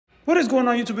What is going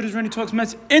on, YouTube? It is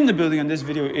RandyTalksMets in the building, and this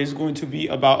video is going to be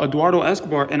about Eduardo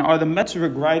Escobar. And are the Mets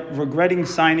regretting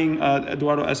signing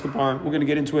Eduardo Escobar? We're going to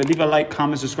get into it. Leave a like,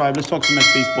 comment, subscribe. Let's talk some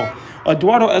Mets baseball.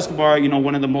 Eduardo Escobar,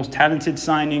 one of the most talented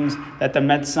signings that the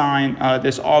Mets signed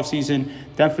this offseason.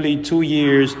 Definitely 2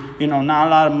 years, not a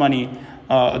lot of money.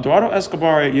 Eduardo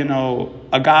Escobar,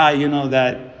 a guy,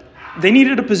 that they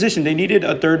needed a position. They needed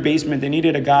a third baseman. They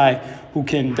needed a guy who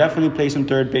can definitely play some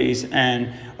third base.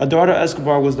 And Eduardo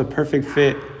Escobar was the perfect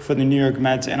fit for the New York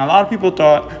Mets. And a lot of people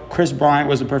thought Chris Bryant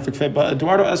was the perfect fit. But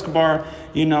Eduardo Escobar,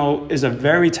 is a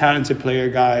very talented player,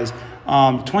 guys.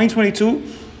 2022,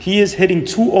 he is hitting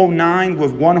 .209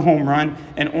 with 1 home run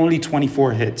and only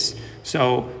 24 hits.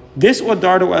 So this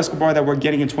Eduardo Escobar that we're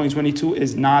getting in 2022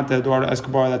 is not the Eduardo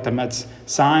Escobar that the Mets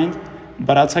signed.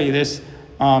 But I'll tell you this.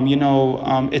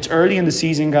 It's early in the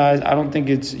season, guys. I don't think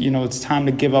it's, it's time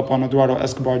to give up on Eduardo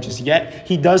Escobar just yet.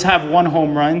 He does have 1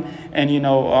 home run. And,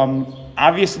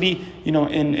 obviously,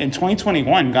 in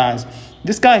 2021, guys,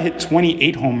 this guy hit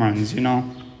 28 home runs,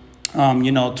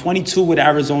 22 with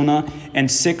Arizona and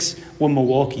 6 with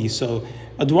Milwaukee. So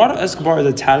Eduardo Escobar is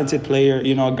a talented player,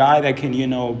 a guy that can,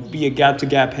 be a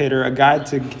gap-to-gap hitter, a guy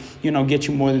to, get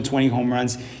you more than 20 home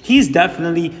runs. He's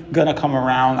definitely going to come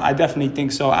around. I definitely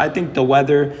think so. I think the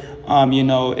weather,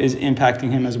 is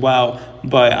impacting him as well.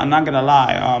 But I'm not going to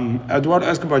lie. Eduardo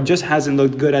Escobar just hasn't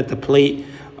looked good at the plate.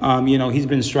 He's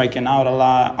been striking out a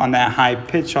lot on that high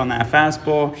pitch, on that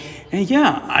fastball. And,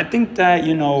 yeah, I think that,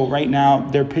 right now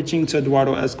they're pitching to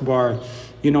Eduardo Escobar,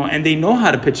 and they know how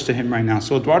to pitch to him right now.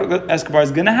 So Eduardo Escobar is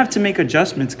going to have to make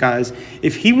adjustments, guys,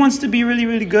 if he wants to be really,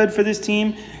 really good for this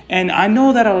team. And I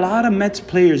know that a lot of Mets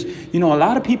players, a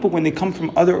lot of people, when they come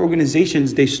from other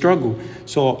organizations, they struggle.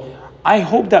 So I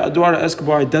hope that Eduardo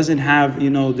Escobar doesn't have,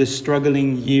 this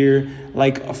struggling year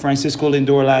like Francisco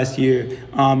Lindor last year.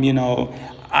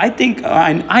 I think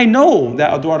I know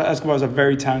that Eduardo Escobar is a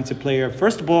very talented player.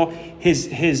 First of all, his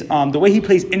the way he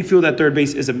plays infield at third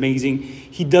base is amazing.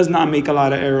 He does not make a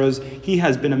lot of errors. He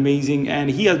has been amazing, and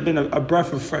he has been a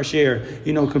breath of fresh air,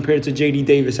 compared to J.D.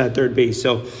 Davis at third base.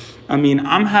 So,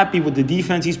 I'm happy with the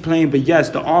defense he's playing. But yes,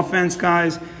 the offense,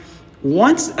 guys.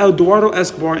 Once Eduardo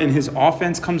Escobar and his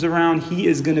offense comes around,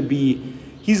 he's gonna be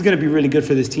really good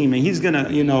for this team, and he's gonna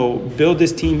build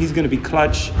this team. He's gonna be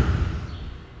clutch.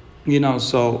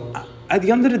 So at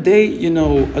the end of the day,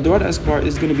 Eduardo Escobar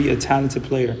is going to be a talented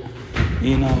player.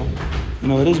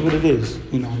 It is what it is.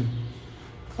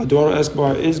 Eduardo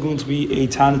Escobar is going to be a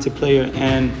talented player.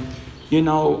 And,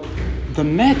 the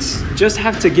Mets just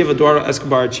have to give Eduardo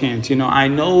Escobar a chance. I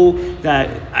know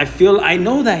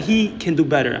that he can do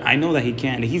better. I know that he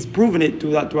can. He's proven it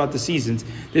throughout the seasons.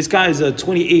 This guy is a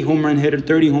 28 home run hitter,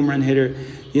 30 home run hitter,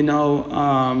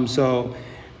 so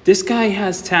this guy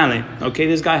has talent, okay?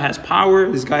 This guy has power.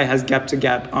 This guy has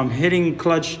gap-to-gap hitting,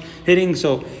 clutch hitting.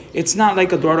 So it's not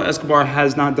like Eduardo Escobar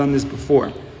has not done this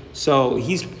before. So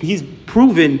he's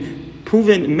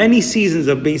proven many seasons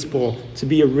of baseball to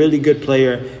be a really good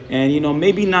player. And,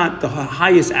 maybe not the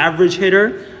highest average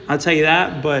hitter, I'll tell you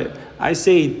that. But I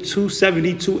say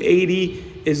 270,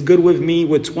 280 is good with me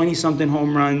with 20-something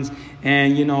home runs.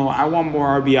 And, I want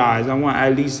more RBIs. I want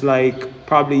at least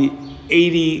probably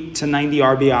 80 to 90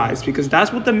 RBIs, because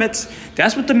that's what the Mets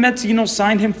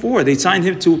signed him for. They signed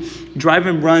him to drive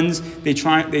in runs. They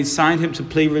signed him to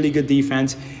play really good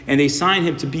defense, and they signed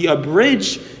him to be a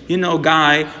bridge,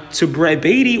 guy to Brett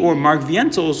Beatty or Mark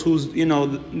Vientos, who's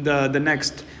the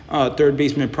next third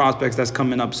baseman prospects that's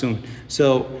coming up soon.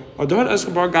 So Eduardo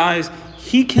Escobar, guys,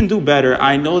 he can do better.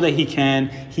 I know that he can.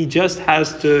 He just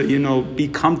has to, be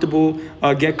comfortable,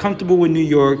 get comfortable with New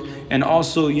York, and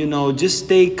also, just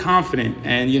stay confident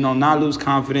and, not lose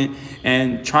confidence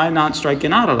and try not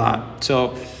striking out a lot.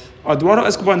 So Eduardo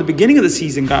Escobar in the beginning of the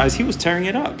season, guys, he was tearing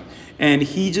it up. And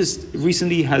he just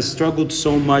recently has struggled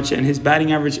so much, and his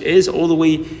batting average is all the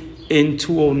way in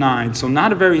 209. So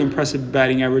not a very impressive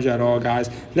batting average at all,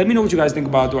 guys. Let me know what you guys think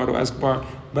about Eduardo Escobar.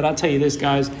 But I'll tell you this,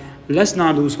 guys. Let's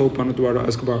not lose hope on Eduardo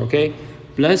Escobar, okay?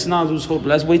 Let's not lose hope.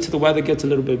 Let's wait till the weather gets a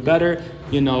little bit better.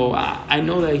 I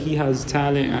know that he has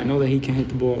talent. I know that he can hit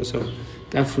the ball. So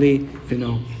definitely,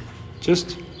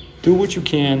 just do what you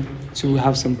can to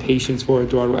have some patience for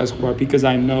Eduardo Escobar, because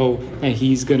I know that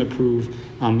he's going to prove,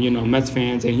 Mets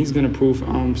fans, and he's going to prove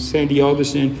Sandy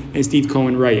Alderson and Steve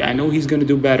Cohen right. I know he's going to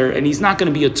do better, and he's not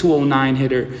going to be a 209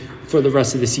 hitter for the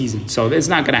rest of the season. So it's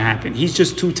not going to happen. He's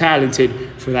just too talented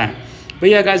for that. But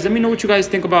yeah, guys, let me know what you guys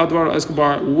think about Eduardo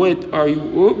Escobar. What are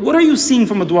you seeing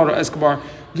from Eduardo Escobar?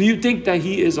 Do you think that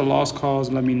he is a lost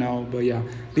cause? Let me know. But yeah,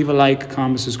 leave a like,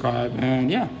 comment, subscribe. And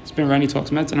yeah, it's been Randy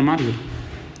Talks Mets, and I'm out of here.